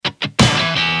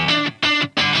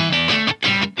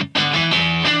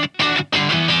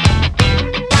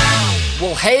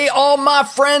Hey, all my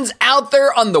friends out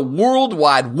there on the World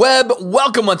Wide Web.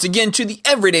 Welcome once again to the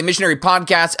Everyday Missionary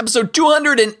Podcast, episode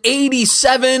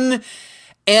 287.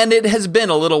 And it has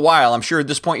been a little while. I'm sure at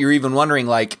this point you're even wondering,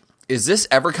 like, is this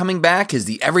ever coming back? Is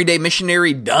the Everyday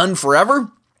Missionary done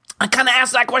forever? I kind of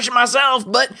asked that question myself,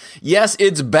 but yes,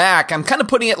 it's back. I'm kind of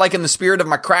putting it like in the spirit of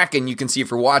my Kraken. You can see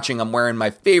if you're watching, I'm wearing my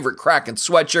favorite Kraken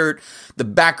sweatshirt. The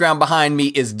background behind me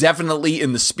is definitely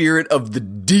in the spirit of the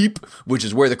deep, which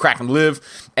is where the Kraken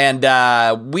live.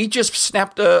 And we just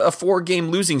snapped a 4-game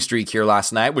losing streak here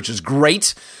last night, which is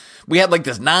great. We had like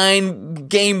this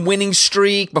 9-game winning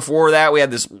streak. Before that, we had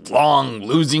this long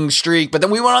losing streak. But then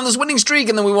we went on this winning streak,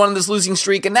 and then we went on this losing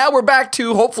streak. And now we're back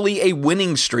to hopefully a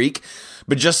winning streak.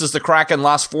 But just as the Kraken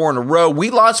lost 4 in a row, we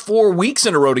lost 4 weeks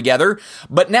in a row together.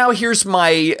 But now here's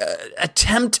my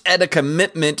attempt at a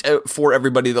commitment for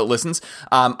everybody that listens.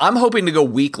 I'm hoping to go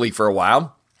weekly for a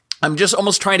while. I'm just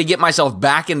almost trying to get myself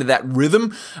back into that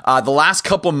rhythm. The last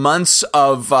couple months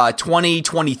of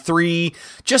 2023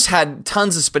 just had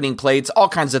tons of spinning plates, all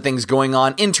kinds of things going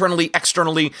on internally,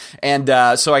 externally. And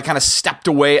so I kind of stepped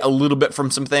away a little bit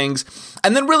from some things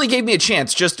and then really gave me a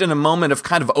chance, just in a moment of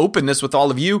kind of openness with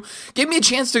all of you, gave me a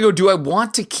chance to go, do I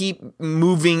want to keep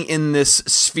moving in this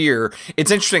sphere? It's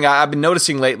interesting. I've been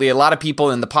noticing lately a lot of people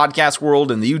in the podcast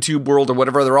world and the YouTube world or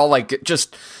whatever, they're all like,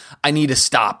 just, I need to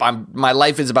stop. My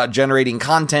life is about generating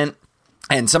content.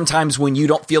 And sometimes when you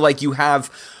don't feel like you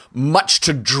have much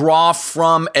to draw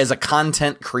from as a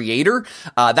content creator,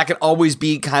 that can always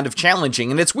be kind of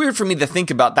challenging. And it's weird for me to think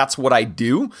about that's what I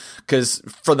do, because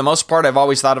for the most part, I've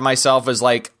always thought of myself as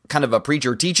like kind of a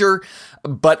preacher teacher.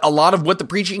 But a lot of what the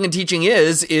preaching and teaching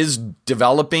is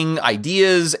developing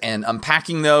ideas and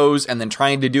unpacking those and then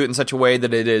trying to do it in such a way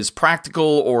that it is practical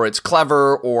or it's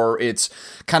clever or it's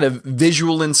kind of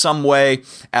visual in some way.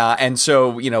 And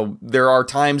so, you know, there are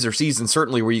times or seasons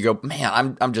certainly where you go,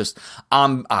 man,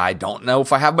 I don't know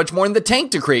if I have much more in the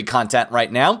tank to create content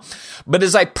right now. But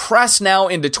as I press now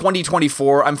into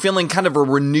 2024, I'm feeling kind of a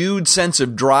renewed sense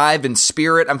of drive and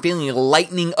spirit. I'm feeling a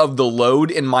lightening of the load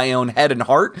in my own head and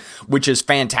heart, which is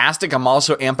fantastic. I'm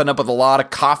also amping up with a lot of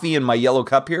coffee in my yellow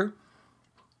cup here.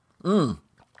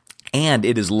 And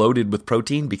it is loaded with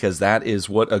protein, because that is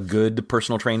what a good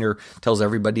personal trainer tells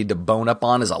everybody to bone up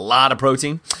on, is a lot of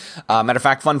protein. Matter of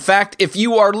fact, fun fact, if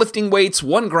you are lifting weights,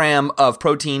 1 gram of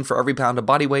protein for every pound of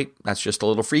body weight, that's just a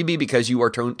little freebie because you are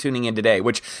tuning in today,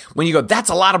 which when you go, that's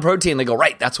a lot of protein, they go,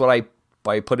 right, that's what I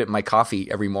put it in my coffee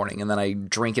every morning, and then I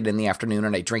drink it in the afternoon,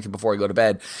 and I drink it before I go to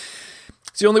bed.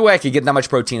 It's the only way I could get that much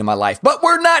protein in my life. But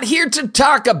we're not here to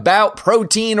talk about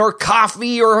protein or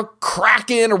coffee or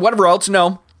Kraken or whatever else.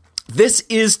 No. This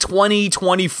is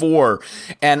 2024,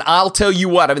 and I'll tell you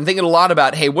what, I've been thinking a lot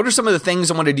about, hey, what are some of the things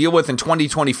I want to deal with in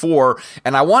 2024,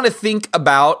 and I want to think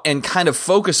about and kind of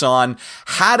focus on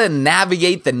how to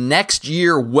navigate the next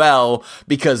year well,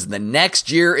 because the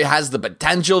next year, it has the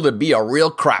potential to be a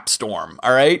real crap storm,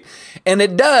 all right? And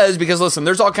it does, because listen,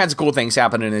 there's all kinds of cool things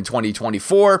happening in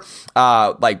 2024,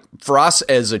 like for us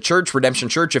as a church, Redemption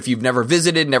Church, if you've never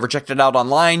visited, never checked it out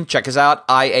online, check us out,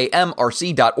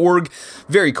 iamrc.org,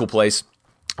 very cool place.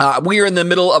 We are in the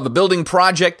middle of a building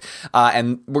project,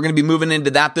 and we're going to be moving into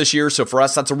that this year. So for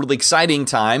us, that's a really exciting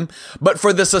time. But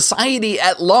for the society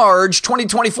at large,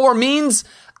 2024 means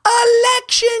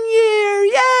election year.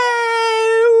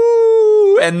 Yay!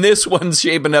 Woo! And this one's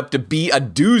shaping up to be a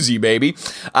doozy, baby.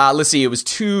 Let's see. It was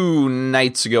 2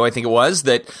 nights ago, I think it was,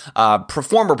 that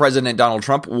former President Donald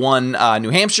Trump won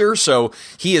New Hampshire. So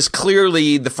he is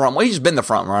clearly he's been the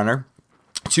front runner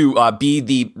to be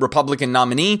the Republican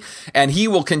nominee, and he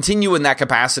will continue in that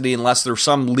capacity unless there's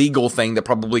some legal thing that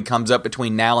probably comes up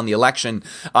between now and the election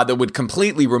that would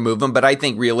completely remove him. But I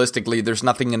think realistically, there's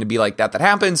nothing going to be like that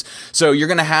happens. So you're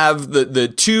going to have the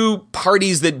two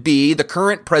parties that be, the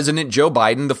current President Joe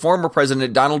Biden, the former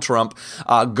President Donald Trump,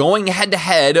 going head to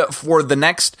head for the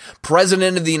next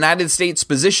President of the United States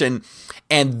position.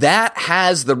 And that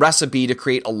has the recipe to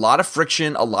create a lot of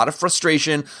friction, a lot of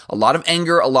frustration, a lot of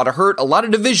anger, a lot of hurt, a lot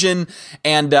of division.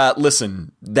 And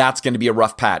listen, that's going to be a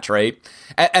rough patch, right?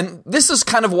 And this is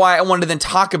kind of why I wanted to then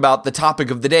talk about the topic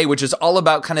of the day, which is all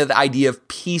about kind of the idea of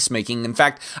peacemaking. In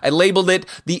fact, I labeled it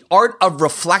the art of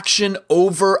reflection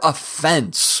over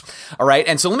offense. All right.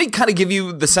 And so let me kind of give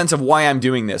you the sense of why I'm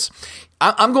doing this.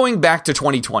 I'm going back to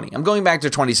 2020. I'm going back to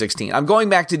 2016. I'm going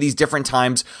back to these different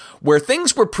times where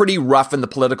things were pretty rough in the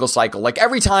political cycle. Like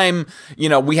every time,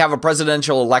 we have a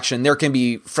presidential election, there can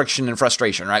be friction and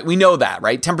frustration, right? We know that,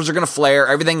 right? Tempers are going to flare,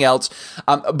 everything else.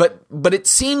 But it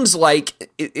seems like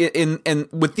in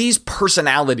with these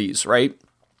personalities, right?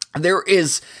 there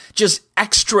is just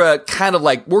extra kind of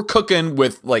like, we're cooking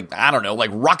with like, I don't know, like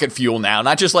rocket fuel now,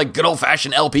 not just like good old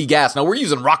fashioned LP gas. No, we're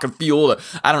using rocket fuel to,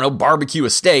 I don't know, barbecue a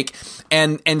steak.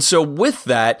 And so with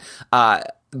that,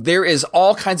 there is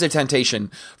all kinds of temptation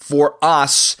for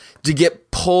us to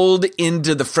get pulled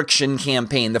into the friction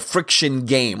campaign, the friction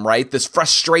game, right? This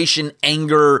frustration,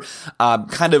 anger,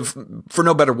 kind of, for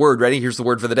no better word, ready? Here's the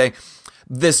word for the day.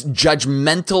 This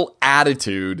judgmental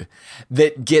attitude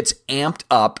that gets amped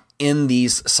up in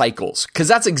these cycles, because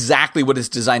that's exactly what it's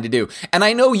designed to do. And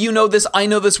I know you know this, I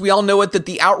know this, we all know it, that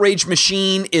the outrage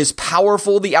machine is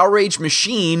powerful. The outrage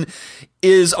machine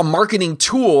is a marketing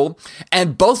tool,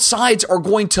 and both sides are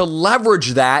going to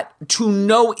leverage that to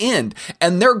no end.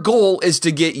 And their goal is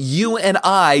to get you and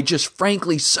I just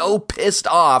frankly so pissed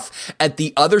off at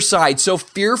the other side, so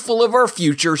fearful of our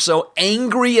future, so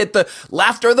angry at the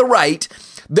left or the right,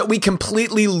 that we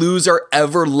completely lose our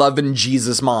ever-loving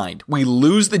Jesus mind. We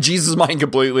lose the Jesus mind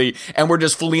completely, and we're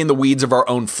just fully in the weeds of our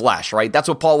own flesh, right? That's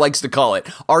what Paul likes to call it.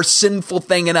 Our sinful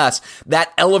thing in us,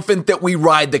 that elephant that we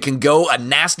ride that can go a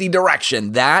nasty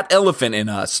direction, that elephant in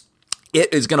us,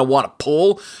 it is going to want to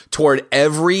pull toward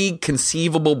every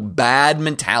conceivable bad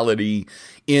mentality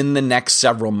in the next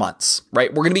several months, right?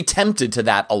 We're going to be tempted to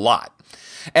that a lot.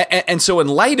 And so in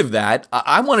light of that,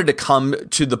 I wanted to come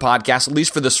to the podcast, at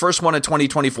least for this first one of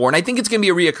 2024, and I think it's going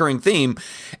to be a reoccurring theme,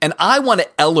 and I want to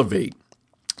elevate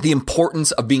the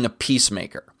importance of being a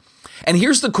peacemaker. And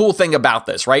here's the cool thing about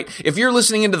this, right? If you're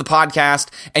listening into the podcast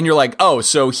and you're like, oh,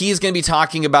 so he's going to be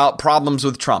talking about problems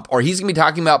with Trump, or he's going to be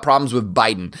talking about problems with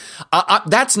Biden.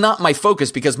 That's not my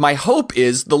focus, because my hope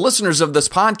is the listeners of this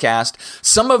podcast,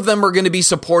 some of them are going to be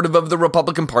supportive of the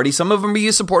Republican Party. Some of them are going to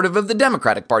be supportive of the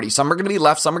Democratic Party. Some are going to be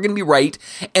left. Some are going to be right.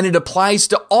 And it applies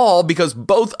to all, because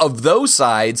both of those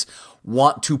sides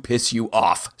want to piss you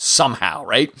off somehow,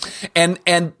 right?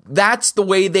 And that's the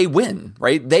way they win,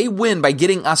 right? They win by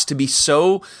getting us to be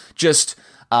so just,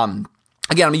 again,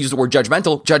 I'm going to use the word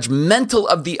judgmental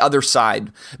of the other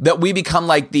side, that we become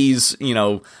like these,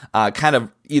 kind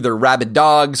of either rabid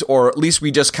dogs, or at least we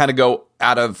just kind of go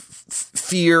out of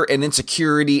fear and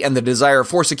insecurity and the desire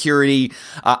for security.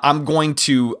 I'm going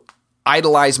to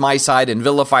idolize my side and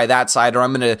vilify that side, or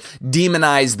I'm going to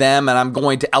demonize them and I'm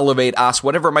going to elevate us,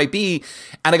 whatever it might be.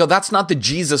 And I go, that's not the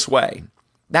Jesus way.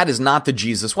 That is not the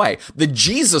Jesus way. The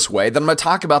Jesus way that I'm going to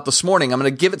talk about this morning, I'm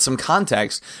going to give it some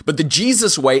context, but the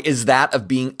Jesus way is that of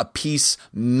being a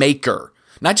peacemaker,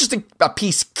 not just a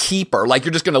peacekeeper, like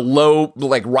you're just going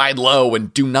to ride low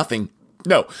and do nothing.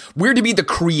 No, we're to be the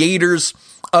creators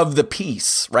of the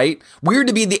peace, right? We're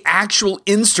to be the actual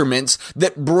instruments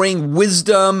that bring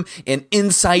wisdom and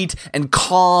insight and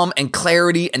calm and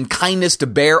clarity and kindness to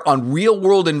bear on real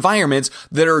world environments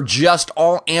that are just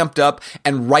all amped up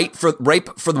and ripe for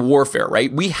the warfare,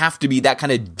 right? We have to be that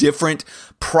kind of different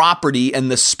property in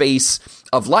the space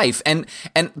of life. And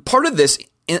part of this,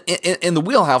 in the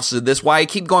wheelhouse of this, why I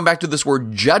keep going back to this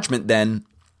word judgment then,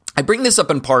 I bring this up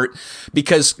in part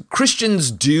because Christians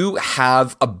do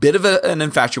have a bit of an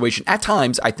infatuation at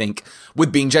times, I think, with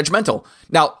being judgmental.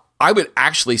 Now, I would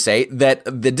actually say that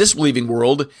the disbelieving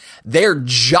world, they're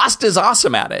just as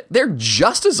awesome at it. They're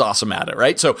just as awesome at it,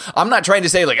 right? So I'm not trying to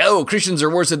say like, oh, Christians are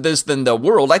worse at this than the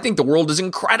world. I think the world is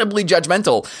incredibly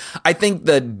judgmental. I think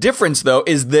the difference, though,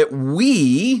 is that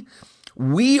we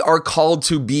are called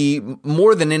to be,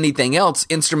 more than anything else,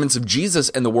 instruments of Jesus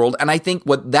in the world. And I think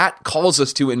what that calls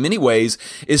us to in many ways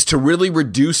is to really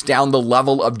reduce down the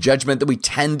level of judgment that we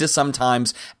tend to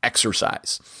sometimes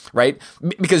exercise, right?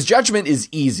 Because judgment is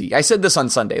easy. I said this on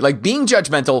Sunday, like being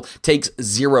judgmental takes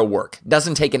zero work. It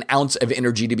doesn't take an ounce of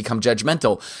energy to become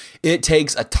judgmental. It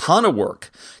takes a ton of work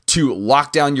to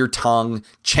lock down your tongue,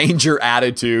 change your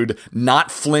attitude,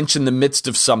 not flinch in the midst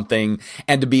of something,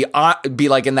 and to be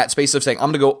like in that space of saying,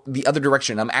 I'm going to go the other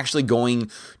direction. I'm actually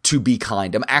going to be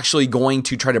kind. I'm actually going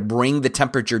to try to bring the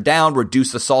temperature down,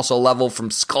 reduce the salsa level from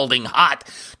scalding hot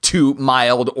to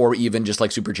mild, or even just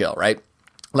like super chill, right?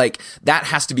 Like that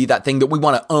has to be that thing that we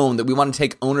want to own, that we want to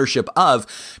take ownership of,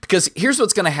 because here's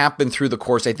what's going to happen through the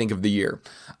course, I think, of the year.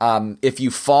 If you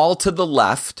fall to the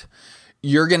left,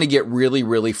 you're going to get really,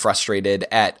 really frustrated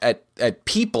at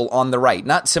people on the right,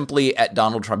 not simply at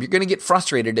Donald Trump. You're going to get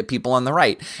frustrated at people on the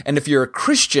right. And if you're a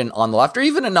Christian on the left, or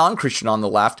even a non-Christian on the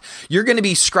left, you're going to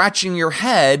be scratching your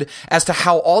head as to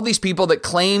how all these people that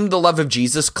claim the love of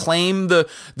Jesus, claim the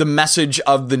message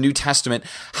of the New Testament,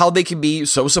 how they can be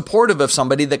so supportive of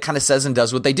somebody that kind of says and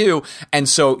does what they do. And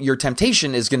so your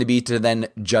temptation is going to be to then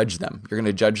judge them. You're going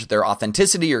to judge their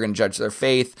authenticity. You're going to judge their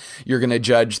faith. You're going to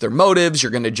judge their motives.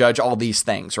 You're going to judge all these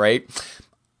things, right?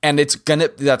 And that's going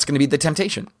to be the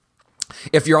temptation.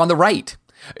 If you're on the right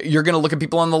You're going to look at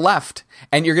people on the left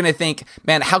and you're going to think,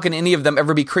 man, how can any of them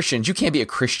ever be Christians? You can't be a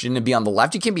Christian and be on the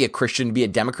left. You can't be a Christian and be a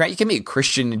Democrat. You can't be a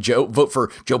Christian and vote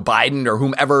for Joe Biden or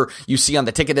whomever you see on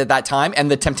the ticket at that time.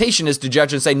 And the temptation is to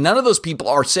judge and say none of those people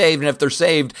are saved. And if they're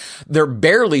saved, they're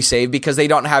barely saved because they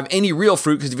don't have any real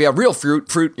fruit. Because if you have real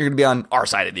fruit, you're going to be on our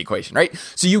side of the equation, right?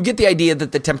 So you get the idea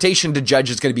that the temptation to judge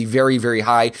is going to be very, very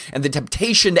high. And the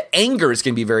temptation to anger is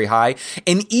going to be very high.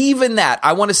 And even that,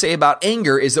 I want to say about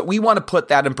anger is that we want to put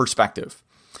that in perspective.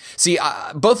 See,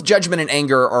 both judgment and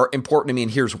anger are important to me,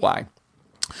 and here's why.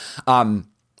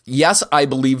 Yes, I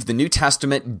believe the New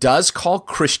Testament does call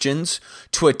Christians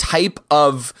to a type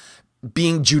of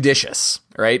being judicious,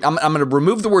 right? I'm going to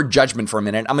remove the word judgment for a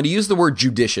minute. I'm going to use the word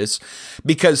judicious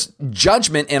because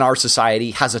judgment in our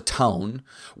society has a tone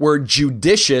where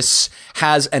judicious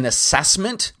has an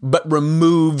assessment but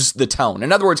removes the tone.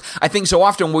 In other words, I think so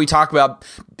often when we talk about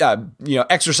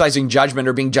exercising judgment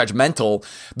or being judgmental,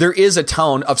 there is a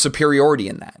tone of superiority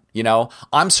in that.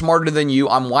 I'm smarter than you.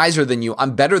 I'm wiser than you.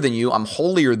 I'm better than you. I'm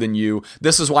holier than you.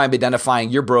 This is why I'm identifying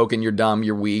you're broken, you're dumb,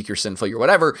 you're weak, you're sinful, you're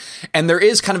whatever. And there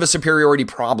is kind of a superiority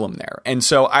problem there. And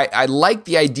so I like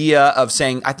the idea of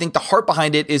saying, I think the heart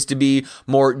behind it is to be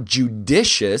more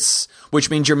judicious, which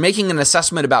means you're making an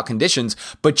assessment about conditions,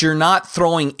 but you're not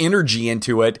throwing energy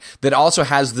into it that also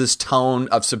has this tone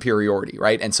of superiority,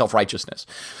 right? And self-righteousness.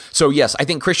 So yes, I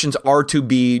think Christians are to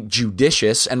be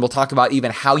judicious, and we'll talk about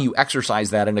even how you exercise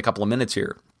that in a couple of minutes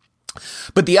here.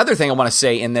 But the other thing I want to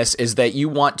say in this is that you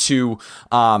want to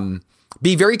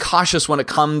be very cautious when it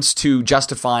comes to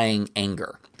justifying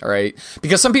anger. All right.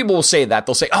 Because some people will say that.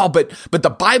 They'll say, oh, but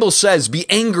the Bible says be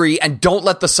angry and don't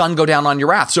let the sun go down on your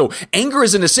wrath. So anger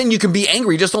isn't a sin. You can be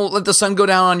angry. Just don't let the sun go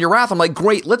down on your wrath. I'm like,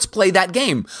 great. Let's play that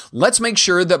game. Let's make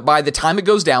sure that by the time it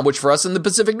goes down, which for us in the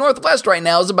Pacific Northwest right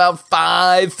now is about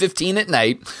 5:15 at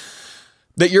night,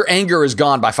 that your anger is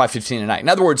gone by 5:15 at night. In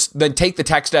other words, then take the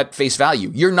text at face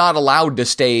value. You're not allowed to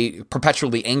stay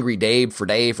perpetually angry day for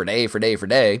day,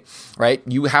 right?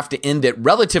 You have to end it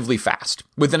relatively fast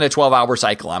within a 12-hour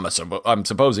cycle, I'm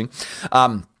supposing.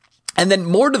 And then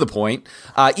more to the point,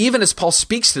 even as Paul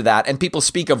speaks to that and people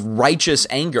speak of righteous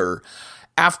anger,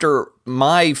 after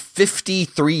my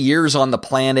 53 years on the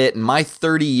planet and my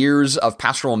 30 years of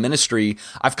pastoral ministry,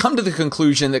 I've come to the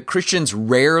conclusion that Christians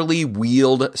rarely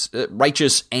wield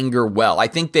righteous anger well. I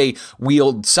think they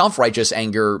wield self-righteous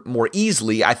anger more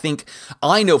easily.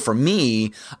 I know for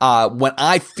me, when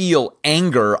I feel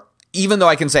anger, even though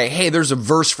I can say, hey, there's a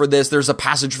verse for this, there's a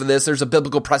passage for this, there's a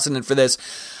biblical precedent for this,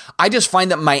 I just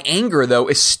find that my anger, though,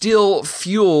 is still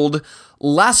fueled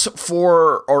less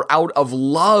for or out of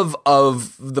love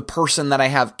of the person that I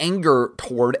have anger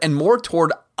toward and more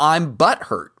toward I'm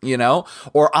butthurt,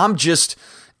 or I'm just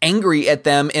angry at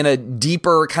them in a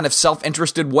deeper kind of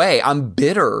self-interested way. I'm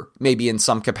bitter maybe in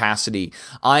some capacity.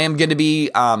 I am going to be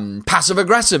passive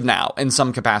aggressive now in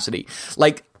some capacity.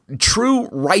 Like true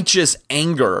righteous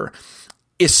anger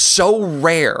is so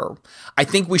rare. I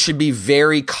think we should be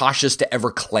very cautious to ever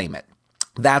claim it.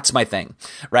 That's my thing,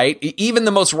 right? Even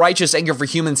the most righteous anger for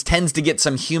humans tends to get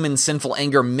some human sinful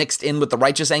anger mixed in with the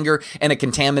righteous anger, and it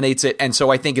contaminates it. And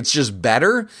so I think it's just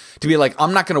better to be like,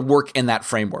 I'm not going to work in that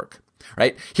framework,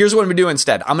 right? Here's what I'm going to do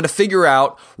instead. I'm going to figure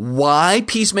out why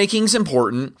peacemaking is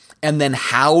important and then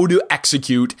how to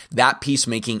execute that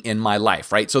peacemaking in my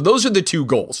life, right? So those are the two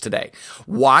goals today.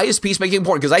 Why is peacemaking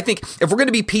important? Because I think if we're going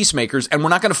to be peacemakers and we're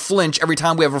not going to flinch every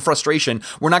time we have a frustration,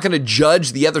 we're not going to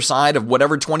judge the other side of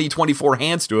whatever 2024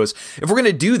 hands to us. If we're going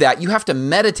to do that, you have to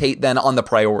meditate then on the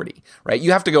priority, right?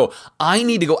 You have to go, I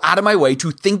need to go out of my way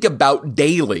to think about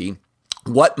daily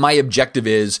what my objective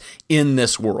is in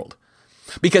this world.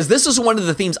 Because this is one of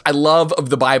the themes I love of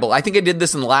the Bible. I think I did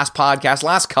this in the last podcast,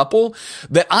 last couple,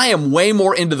 that I am way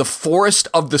more into the forest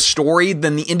of the story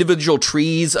than the individual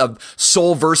trees of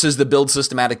soul verses that build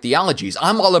systematic theologies.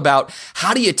 I'm all about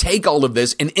how do you take all of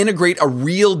this and integrate a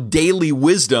real daily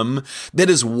wisdom that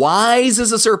is wise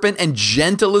as a serpent and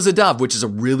gentle as a dove, which is a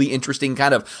really interesting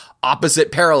kind of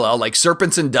opposite parallel. Like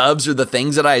serpents and doves are the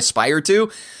things that I aspire to.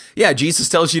 Yeah, Jesus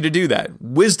tells you to do that.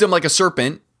 Wisdom like a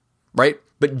serpent, right?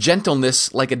 But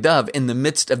gentleness like a dove in the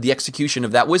midst of the execution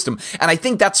of that wisdom. And I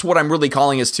think that's what I'm really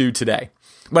calling us to today.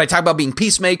 When I talk about being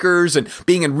peacemakers and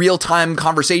being in real-time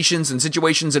conversations and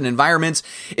situations and environments,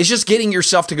 it's just getting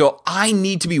yourself to go, I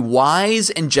need to be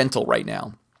wise and gentle right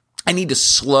now. I need to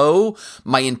slow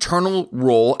my internal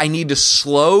roll. I need to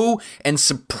slow and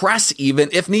suppress even,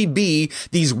 if need be,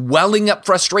 these welling up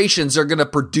frustrations that are going to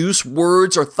produce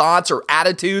words or thoughts or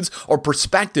attitudes or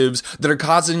perspectives that are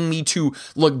causing me to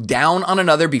look down on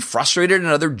another, be frustrated at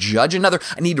another, judge another.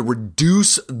 I need to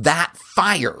reduce that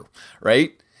fire,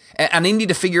 right? And I need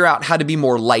to figure out how to be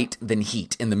more light than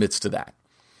heat in the midst of that.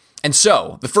 And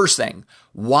so, the first thing,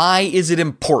 why is it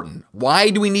important?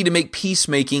 Why do we need to make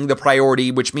peacemaking the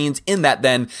priority? Which means in that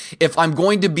then, if I'm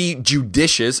going to be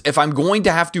judicious, if I'm going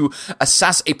to have to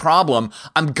assess a problem,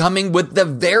 I'm coming with the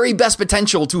very best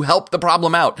potential to help the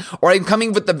problem out. Or I'm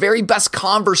coming with the very best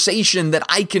conversation that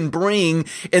I can bring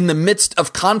in the midst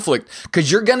of conflict.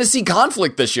 Because you're going to see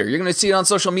conflict this year. You're going to see it on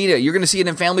social media. You're going to see it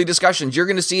in family discussions. You're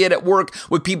going to see it at work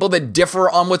with people that differ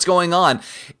on what's going on.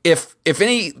 If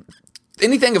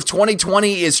anything of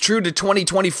 2020 is true to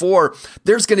 2024,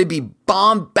 there's going to be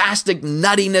bombastic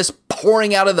nuttiness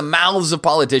pouring out of the mouths of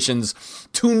politicians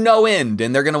to no end.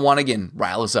 And they're going to want to, again,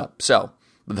 rile us up. So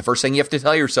the first thing you have to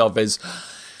tell yourself is,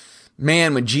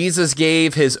 man, when Jesus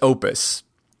gave his opus,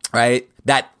 right,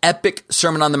 that epic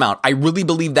Sermon on the Mount, I really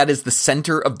believe that is the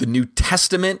center of the New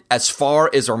Testament as far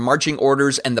as our marching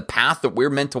orders and the path that we're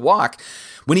meant to walk.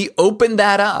 When he opened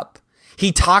that up,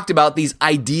 he talked about these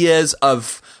ideas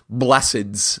of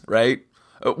blesseds, right?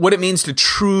 What it means to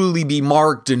truly be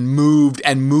marked and moved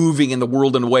and moving in the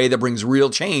world in a way that brings real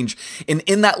change. And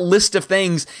in that list of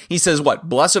things, he says what?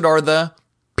 Blessed are the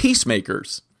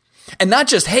peacemakers. And not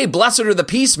just, hey, blessed are the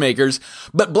peacemakers,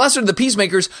 but blessed are the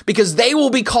peacemakers because they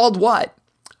will be called what?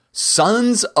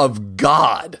 Sons of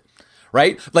God.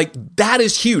 Right? Like, that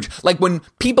is huge. Like, when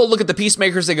people look at the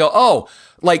peacemakers, they go, oh,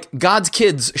 like God's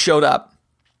kids showed up.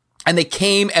 And they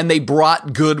came and they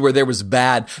brought good where there was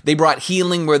bad. They brought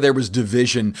healing where there was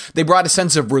division. They brought a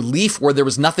sense of relief where there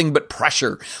was nothing but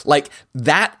pressure. Like,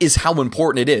 that is how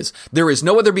important it is. There is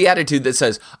no other beatitude that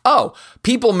says, oh,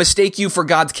 people mistake you for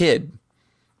God's kid,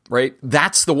 right?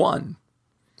 That's the one.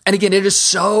 And again, it is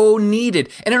so needed.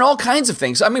 And in all kinds of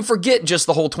things. I mean, forget just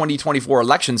the whole 2024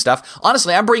 election stuff.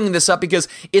 Honestly, I'm bringing this up because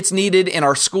it's needed in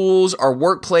our schools, our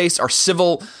workplace, our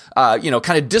civil, kind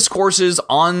of discourses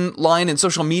online and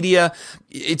social media.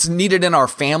 It's needed in our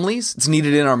families. It's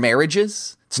needed in our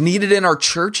marriages. It's needed in our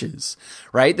churches,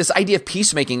 right? This idea of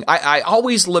peacemaking, I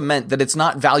always lament that it's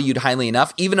not valued highly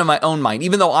enough, even in my own mind,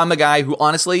 even though I'm a guy who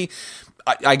honestly,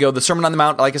 I go, the Sermon on the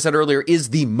Mount, like I said earlier, is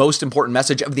the most important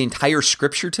message of the entire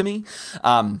scripture to me.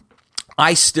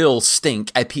 I still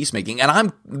stink at peacemaking. And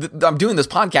I'm doing this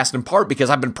podcast in part because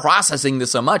I've been processing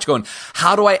this so much, going,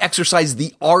 how do I exercise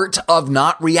the art of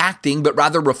not reacting, but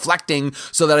rather reflecting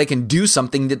so that I can do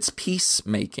something that's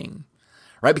peacemaking,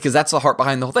 right? Because that's the heart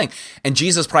behind the whole thing. And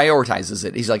Jesus prioritizes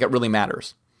it. He's like, it really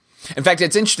matters. In fact,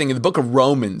 it's interesting. In the book of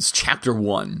Romans, chapter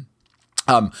 1,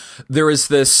 there is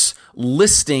this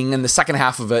listing in the second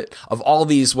half of it of all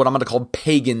these, what I'm going to call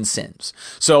pagan sins.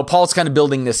 So Paul's kind of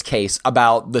building this case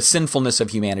about the sinfulness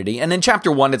of humanity. And in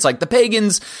chapter 1, it's like the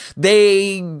pagans,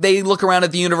 they look around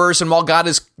at the universe, and while God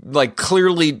is like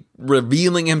clearly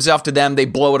revealing himself to them, they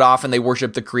blow it off and they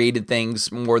worship the created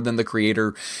things more than the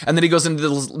creator. And then he goes into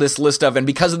this list of, and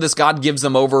because of this, God gives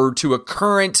them over to a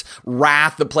current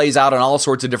wrath that plays out in all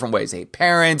sorts of different ways. They hate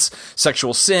parents,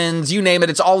 sexual sins, you name it.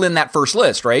 It's all in that first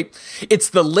list, right?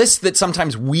 It's the list that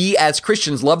sometimes we as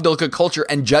Christians love to look at culture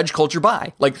and judge culture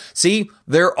by. Like, see,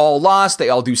 they're all lost. They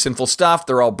all do sinful stuff.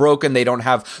 They're all broken. They don't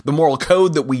have the moral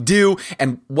code that we do.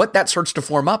 And what that starts to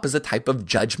form up is a type of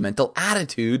judgmental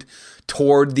attitude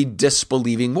toward the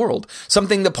disbelieving world.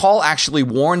 Something that Paul actually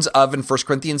warns of in 1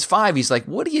 Corinthians 5. He's like,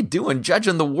 what are you doing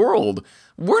judging the world?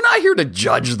 We're not here to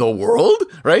judge the world,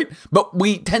 right? But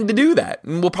we tend to do that.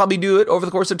 And we'll probably do it over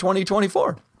the course of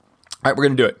 2024. All right, we're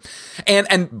going to do it.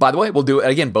 And by the way, we'll do it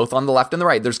again, both on the left and the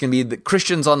right. There's going to be the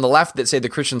Christians on the left that say the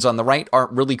Christians on the right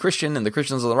aren't really Christian, and the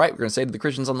Christians on the right, we're going to say to the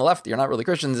Christians on the left, you're not really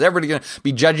Christians. Everybody's going to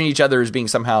be judging each other as being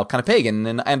somehow kind of pagan.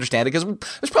 And I understand it because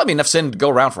there's probably enough sin to go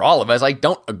around for all of us. I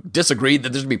don't disagree that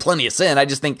there's going to be plenty of sin. I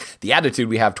just think the attitude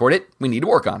we have toward it, we need to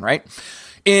work on, right?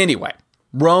 Anyway.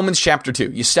 Romans chapter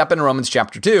 2. You step into Romans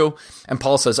chapter 2, and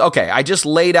Paul says, okay, I just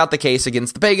laid out the case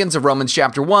against the pagans of Romans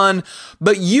chapter 1,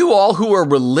 but you all who are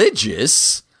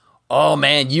religious, oh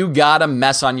man, you got a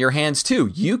mess on your hands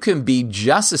too. You can be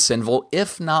just as sinful,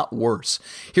 if not worse.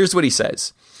 Here's what he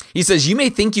says. He says, you may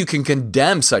think you can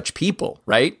condemn such people,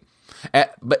 right?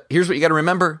 But here's what you got to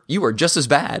remember. You are just as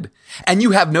bad, and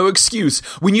you have no excuse.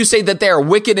 When you say that they are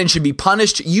wicked and should be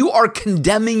punished, you are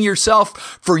condemning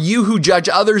yourself, for you who judge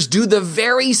others do the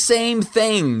very same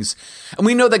things. And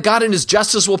we know that God in his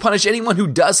justice will punish anyone who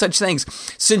does such things.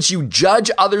 Since you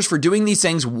judge others for doing these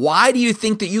things, why do you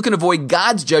think that you can avoid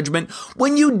God's judgment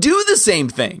when you do the same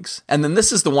things? And then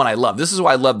this is the one I love. This is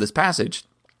why I love this passage.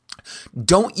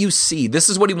 Don't you see? This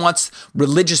is what he wants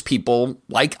religious people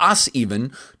like us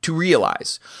even to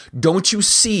realize. Don't you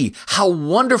see how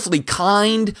wonderfully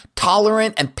kind,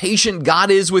 tolerant, and patient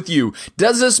God is with you?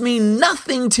 Does this mean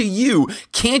nothing to you?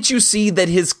 Can't you see that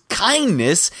his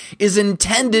kindness is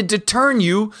intended to turn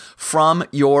you from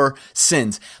your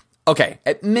sins? Okay,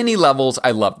 at many levels,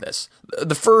 I love this.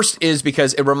 The first is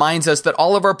because it reminds us that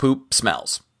all of our poop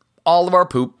smells. All of our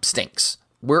poop stinks.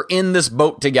 We're in this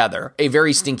boat together, a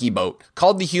very stinky boat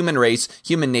called the human race,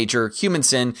 human nature, human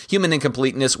sin, human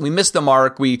incompleteness. We miss the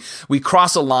mark. We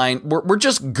cross a line. We're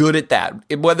just good at that,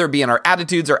 whether it be in our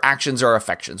attitudes, our actions, our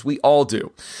affections. We all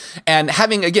do. And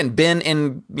having, again, been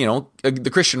in,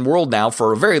 the Christian world now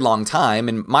for a very long time,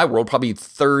 in my world, probably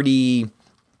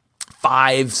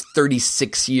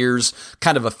 36 years,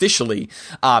 kind of officially.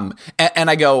 And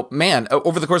I go, man,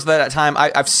 over the course of that time,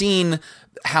 I've seen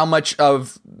how much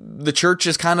of the church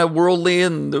is kind of worldly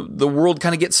and the world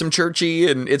kind of gets some churchy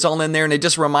and it's all in there. And it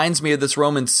just reminds me of this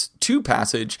Romans 2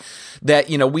 passage that,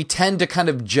 we tend to kind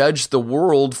of judge the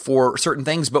world for certain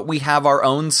things, but we have our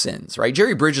own sins, right?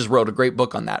 Jerry Bridges wrote a great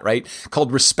book on that, right?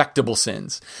 Called Respectable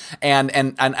Sins.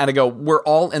 And I go, we're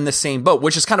all in the same boat,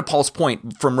 which is kind of Paul's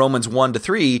point from Romans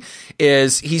 1-3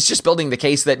 is he's just building the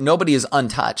case that nobody is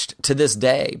untouched to this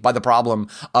day by the problem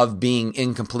of being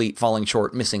incomplete, falling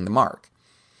short, missing the mark.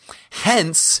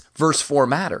 Hence, verse 4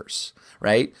 matters,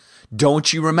 right?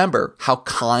 Don't you remember how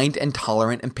kind and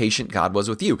tolerant and patient God was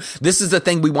with you? This is the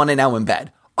thing we want to now embed.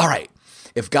 All right,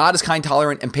 if God is kind,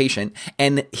 tolerant, and patient,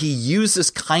 and he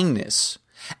uses kindness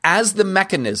as the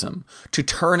mechanism to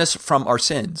turn us from our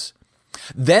sins,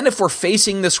 then if we're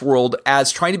facing this world as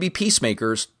trying to be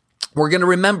peacemakers, we're going to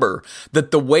remember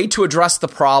that the way to address the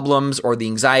problems or the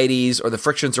anxieties or the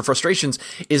frictions or frustrations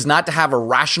is not to have a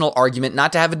rational argument,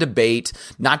 not to have a debate,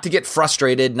 not to get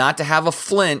frustrated, not to have a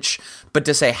flinch, but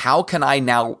to say, how can I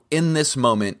now in this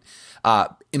moment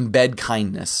embed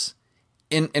kindness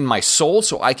in my soul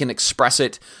so I can express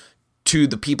it to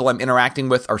the people I'm interacting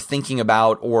with or thinking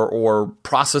about or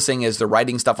processing as they're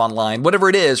writing stuff online, whatever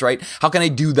it is, right? How can I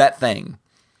do that thing?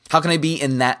 How can I be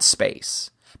in that space?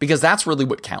 Because that's really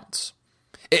what counts.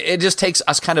 It just takes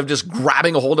us kind of just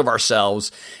grabbing a hold of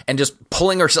ourselves and just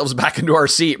pulling ourselves back into our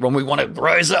seat when we want to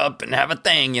rise up and have a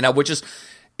thing, which is,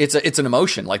 it's an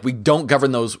emotion. Like we don't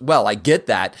govern those well. I get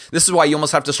that. This is why you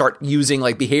almost have to start using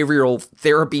like behavioral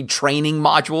therapy training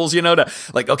modules, to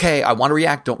like, okay, I want to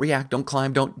react, don't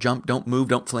climb, don't jump, don't move,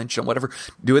 don't flinch, don't whatever.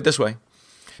 Do it this way.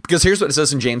 Because here's what it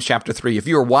says in James chapter 3. If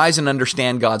you are wise and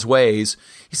understand God's ways,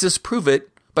 he says, prove it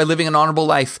by living an honorable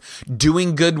life,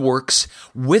 doing good works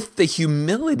with the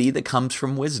humility that comes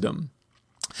from wisdom.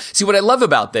 See, what I love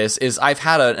about this is I've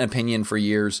had an opinion for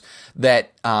years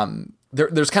that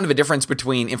there's kind of a difference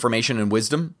between information and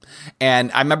wisdom. And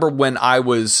I remember when I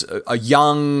was a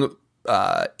young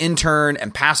intern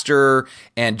and pastor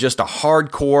and just a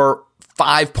hardcore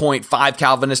 5.5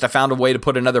 Calvinist. I found a way to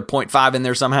put another 0.5 in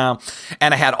there somehow.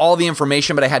 And I had all the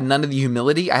information, but I had none of the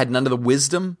humility. I had none of the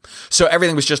wisdom. So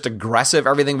everything was just aggressive.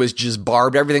 Everything was just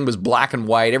barbed. Everything was black and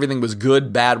white. Everything was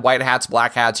good, bad, white hats,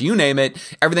 black hats, you name it.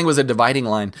 Everything was a dividing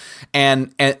line.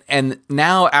 And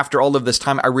now after all of this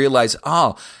time, I realize,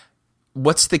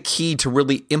 what's the key to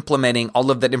really implementing all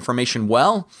of that information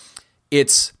well?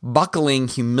 It's buckling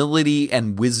humility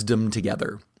and wisdom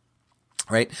together.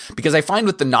 Right? Because I find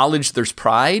with the knowledge, there's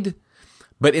pride,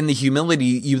 but in the humility,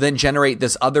 you then generate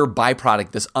this other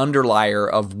byproduct, this underlier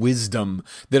of wisdom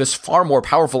that is far more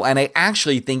powerful. And I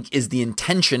actually think is the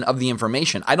intention of the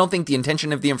information. I don't think the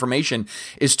intention of the information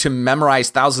is to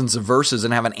memorize thousands of verses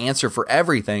and have an answer for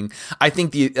everything. I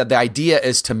think the idea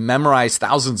is to memorize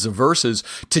thousands of verses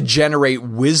to generate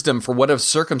wisdom for whatever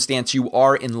circumstance you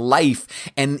are in life.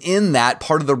 And in that,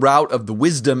 part of the route of the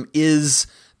wisdom is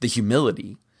the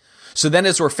humility. So then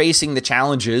as we're facing the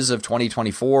challenges of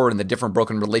 2024 and the different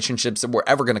broken relationships that we're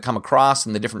ever going to come across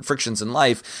and the different frictions in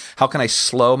life, how can I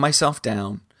slow myself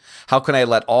down? How can I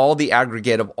let all the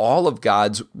aggregate of all of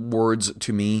God's words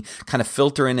to me kind of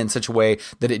filter in such a way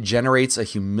that it generates a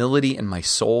humility in my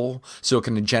soul so it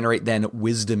can generate then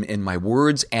wisdom in my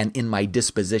words and in my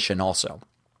disposition also?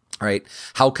 Right?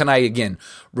 How can I, again,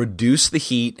 reduce the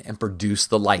heat and produce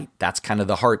the light? That's kind of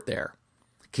the heart there.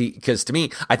 Because to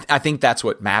me, I think that's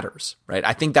what matters, right?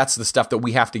 I think that's the stuff that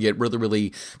we have to get really, really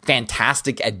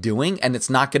fantastic at doing, and it's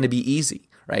not going to be easy,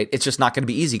 right? It's just not going to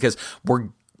be easy because we're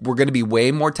going to be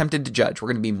way more tempted to judge.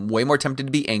 We're going to be way more tempted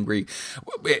to be angry.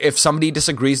 If somebody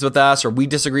disagrees with us or we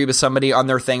disagree with somebody on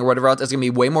their thing or whatever else, it's going to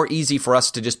be way more easy for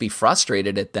us to just be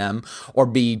frustrated at them or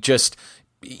be just...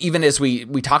 Even as we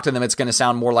talk to them, it's going to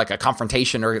sound more like a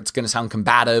confrontation or it's going to sound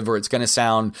combative or it's going to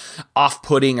sound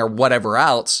off-putting or whatever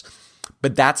else.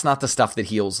 But that's not the stuff that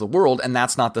heals the world, and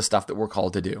that's not the stuff that we're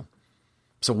called to do.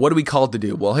 So what are we called to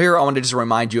do? Well, here I want to just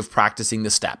remind you of practicing the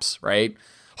steps, right?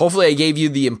 Hopefully I gave you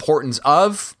the importance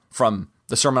of, from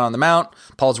the Sermon on the Mount,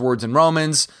 Paul's words in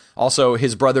Romans. Also,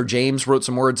 his brother James wrote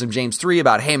some words in James 3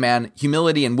 about, hey man,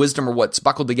 humility and wisdom are what's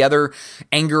buckled together.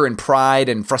 Anger and pride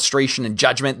and frustration and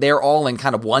judgment, they're all in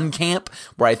kind of one camp,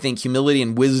 where I think humility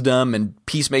and wisdom and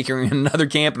peacemaking are in another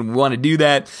camp, and we want to do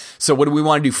that. So what do we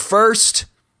want to do first?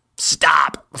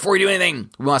 Stop. Before we do anything,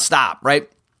 we want to stop, right?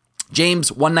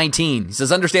 James 1:19, he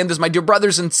says, understand this, my dear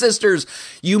brothers and sisters,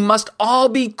 you must all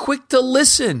be quick to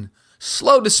listen,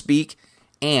 slow to speak,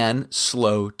 and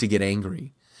slow to get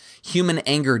angry. Human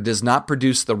anger does not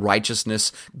produce the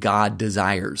righteousness God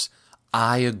desires.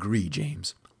 I agree,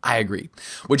 James. I agree.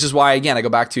 Which is why, again, I go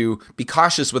back to be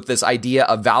cautious with this idea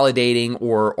of validating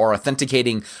or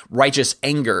authenticating righteous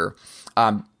anger,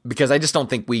 because I just don't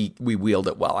think we wield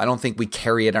it well. I don't think we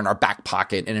carry it in our back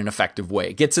pocket in an effective way.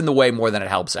 It gets in the way more than it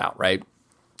helps out, right?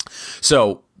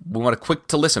 So we want to quick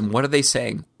to listen. What are they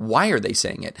saying? Why are they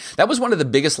saying it? That was one of the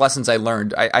biggest lessons I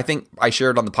learned. I think I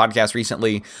shared on the podcast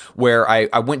recently where I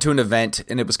went to an event,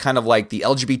 and it was kind of like the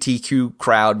LGBTQ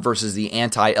crowd versus the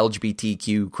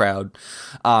anti-LGBTQ crowd.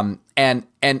 And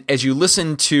as you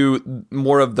listen to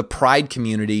more of the pride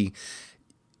community,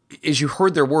 as you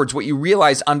heard their words, what you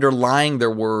realized underlying their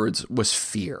words was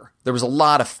fear. There was a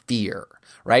lot of fear,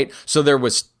 right? So there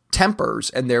was tempers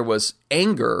and there was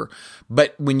anger,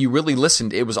 but when you really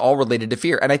listened, it was all related to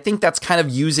fear. And I think that's kind of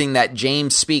using that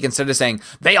James speak, instead of saying,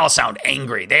 they all sound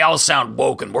angry, they all sound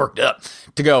woke and worked up,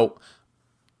 to go,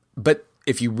 but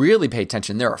if you really pay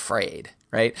attention, they're afraid.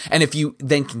 Right. And if you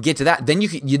then can get to that, then you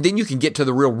can get to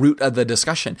the real root of the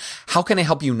discussion. How can I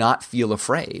help you not feel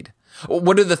afraid?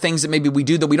 What are the things that maybe we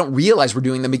do that we don't realize we're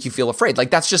doing that make you feel afraid? Like,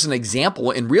 that's just an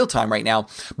example in real time right now,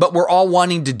 but we're all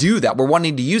wanting to do that. We're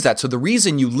wanting to use that. So the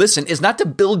reason you listen is not to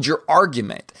build your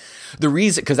argument. The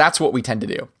reason, because that's what we tend to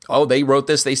do. Oh, they wrote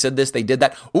this, they said this, they did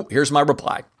that. Oh, here's my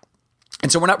reply.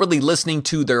 And so we're not really listening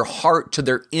to their heart, to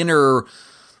their inner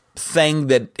thing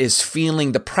that is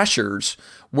feeling the pressures.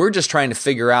 We're just trying to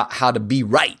figure out how to be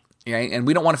right. Right? And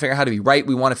we don't want to figure out how to be right.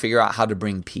 We want to figure out how to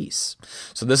bring peace.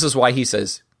 So this is why he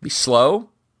says, be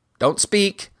slow, don't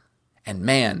speak, and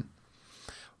man,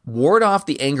 ward off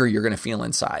the anger you're going to feel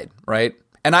inside, right?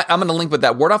 And I'm going to link with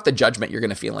that. Ward off the judgment you're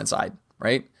going to feel inside,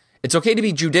 right? It's okay to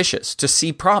be judicious, to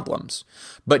see problems,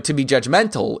 but to be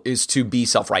judgmental is to be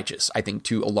self-righteous, I think,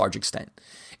 to a large extent.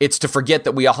 It's to forget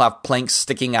that we all have planks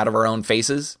sticking out of our own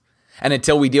faces. And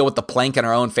until we deal with the plank in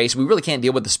our own face, we really can't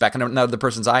deal with the speck in another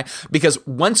person's eye. Because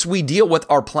once we deal with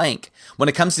our plank, when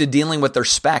it comes to dealing with their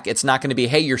speck, it's not going to be,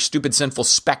 hey, your stupid sinful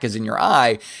speck is in your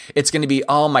eye. It's going to be,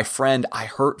 oh, my friend, I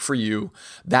hurt for you.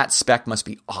 That speck must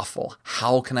be awful.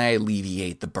 How can I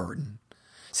alleviate the burden?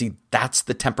 See, that's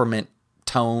the temperament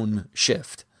tone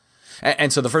shift.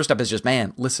 And so the first step is just,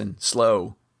 man, listen,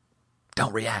 slow,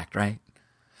 don't react, right?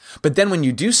 But then when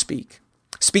you do speak,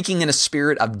 speaking in a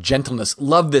spirit of gentleness.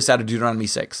 Love this out of Deuteronomy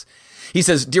 6. He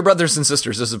says, dear brothers and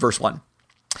sisters, this is verse 1.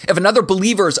 If another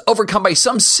believer is overcome by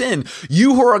some sin,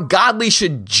 you who are godly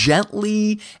should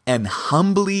gently and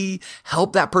humbly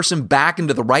help that person back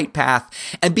into the right path,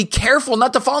 and be careful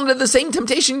not to fall into the same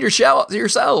temptation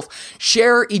yourself.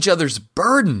 Share each other's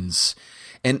burdens,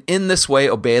 and in this way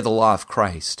obey the law of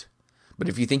Christ. But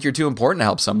if you think you're too important to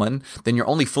help someone, then you're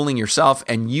only fooling yourself,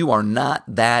 and you are not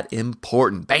that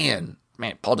important. Bam!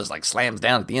 Man, Paul just like slams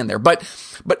down at the end there. But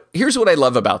here's what I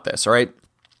love about this, all right?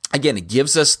 Again, it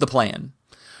gives us the plan,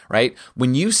 right?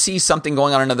 When you see something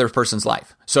going on in another person's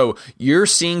life, so you're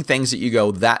seeing things that you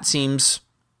go, that seems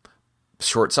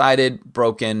short-sighted,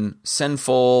 broken,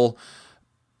 sinful,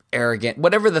 arrogant,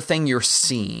 whatever the thing you're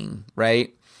seeing,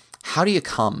 right? How do you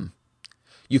come?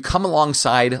 You come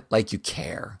alongside like you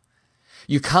care.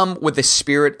 You come with a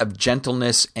spirit of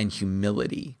gentleness and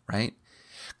humility, right?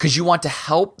 Because you want to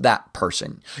help that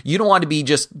person. You don't want to be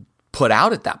just put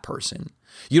out at that person.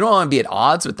 You don't want to be at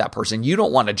odds with that person. You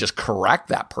don't want to just correct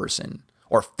that person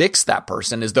or fix that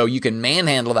person as though you can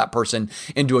manhandle that person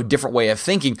into a different way of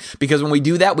thinking. Because when we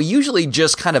do that, we usually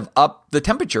just kind of up the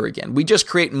temperature again. We just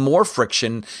create more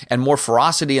friction and more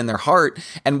ferocity in their heart.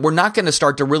 And we're not going to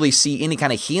start to really see any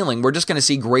kind of healing. We're just going to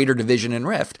see greater division and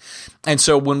rift. And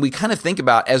so when we kind of think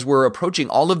about, as we're approaching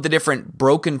all of the different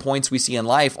broken points we see in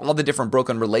life, all the different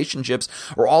broken relationships,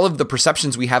 or all of the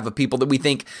perceptions we have of people that we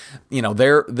think, you know,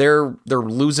 they're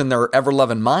losing their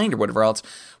ever-loving mind or whatever else,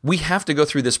 we have to go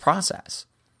through this process.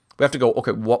 We have to go,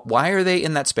 okay, why are they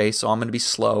in that space? So I'm going to be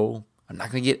slow. I'm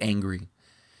not going to get angry.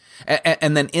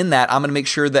 And then in that, I'm going to make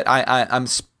sure that I'm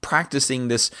practicing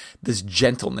this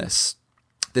gentleness,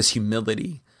 this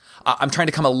humility. I'm trying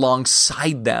to come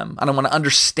alongside them, and I want to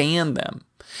understand them.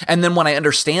 And then when I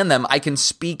understand them, I can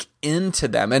speak into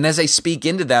them. And as I speak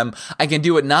into them, I can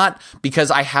do it not because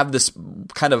I have this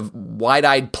kind of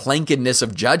wide-eyed plankedness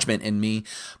of judgment in me,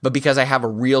 but because I have a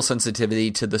real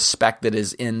sensitivity to the speck that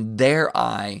is in their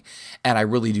eye, and I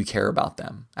really do care about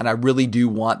them. And I really do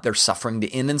want their suffering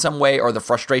to end in some way, or the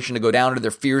frustration to go down, or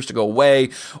their fears to go away,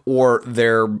 or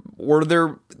their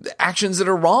actions that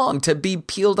are wrong to be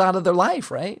peeled out of their life,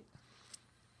 right?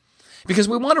 Because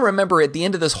we want to remember at the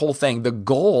end of this whole thing, the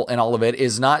goal in all of it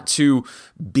is not to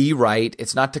be right.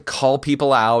 It's not to call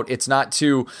people out. It's not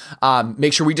to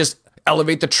make sure we just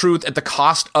elevate the truth at the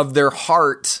cost of their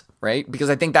heart, right?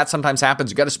 Because I think that sometimes happens.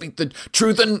 You got to speak the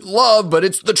truth in love, but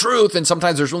it's the truth. And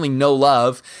sometimes there's really no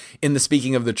love in the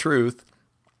speaking of the truth.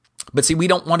 But see, we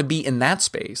don't want to be in that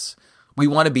space. We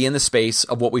want to be in the space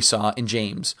of what we saw in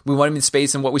James. We want to be in the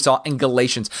space in what we saw in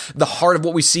Galatians, the heart of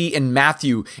what we see in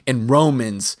Matthew, in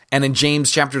Romans, and in James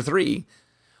chapter 3,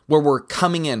 where we're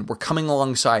coming in, we're coming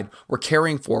alongside, we're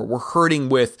caring for, we're hurting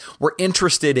with, we're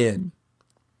interested in,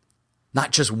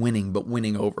 not just winning, but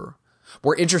winning over.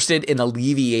 We're interested in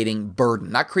alleviating burden,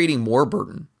 not creating more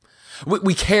burden.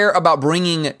 We care about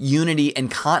bringing unity and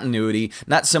continuity,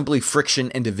 not simply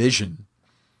friction and division.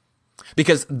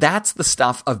 Because that's the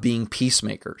stuff of being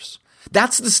peacemakers.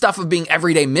 That's the stuff of being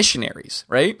everyday missionaries,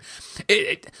 right?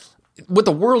 What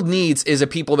the world needs is a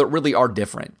people that really are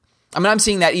different. I mean, I'm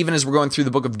seeing that even as we're going through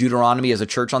the book of Deuteronomy as a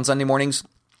church on Sunday mornings.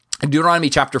 In Deuteronomy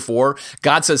chapter 4,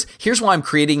 God says, here's why I'm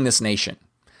creating this nation.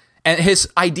 And his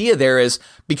idea there is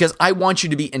because I want you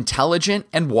to be intelligent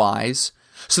and wise,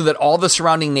 so that all the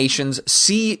surrounding nations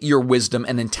see your wisdom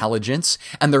and intelligence,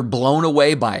 and they're blown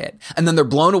away by it. And then they're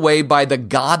blown away by the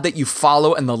God that you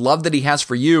follow and the love that he has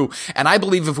for you. And I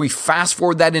believe if we fast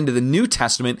forward that into the New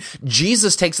Testament,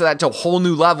 Jesus takes that to a whole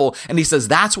new level. And he says,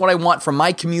 that's what I want from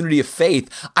my community of faith.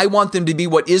 I want them to be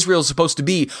what Israel is supposed to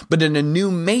be, but in a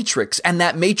new matrix. And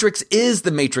that matrix is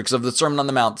the matrix of the Sermon on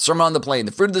the Mount, the Sermon on the Plain,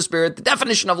 the fruit of the Spirit, the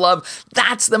definition of love.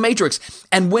 That's the matrix.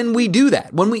 And when we do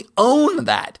that, when we own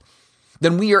that,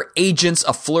 then we are agents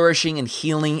of flourishing and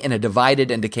healing in a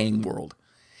divided and decaying world.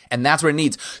 And that's what it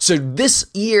needs. So this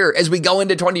year, as we go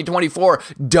into 2024,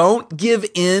 don't give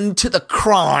in to the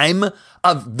crime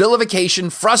of vilification,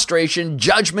 frustration,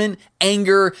 judgment,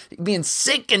 anger, being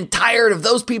sick and tired of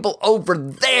those people over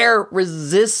there.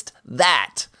 Resist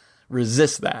that.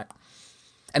 Resist that.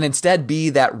 And instead be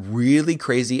that really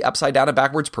crazy upside down and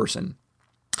backwards person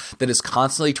that is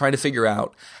constantly trying to figure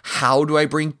out, how do I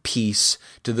bring peace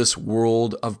to this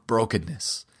world of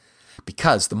brokenness?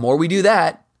 Because the more we do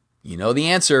that, you know the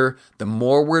answer, the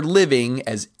more we're living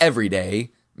as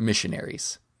everyday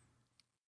missionaries.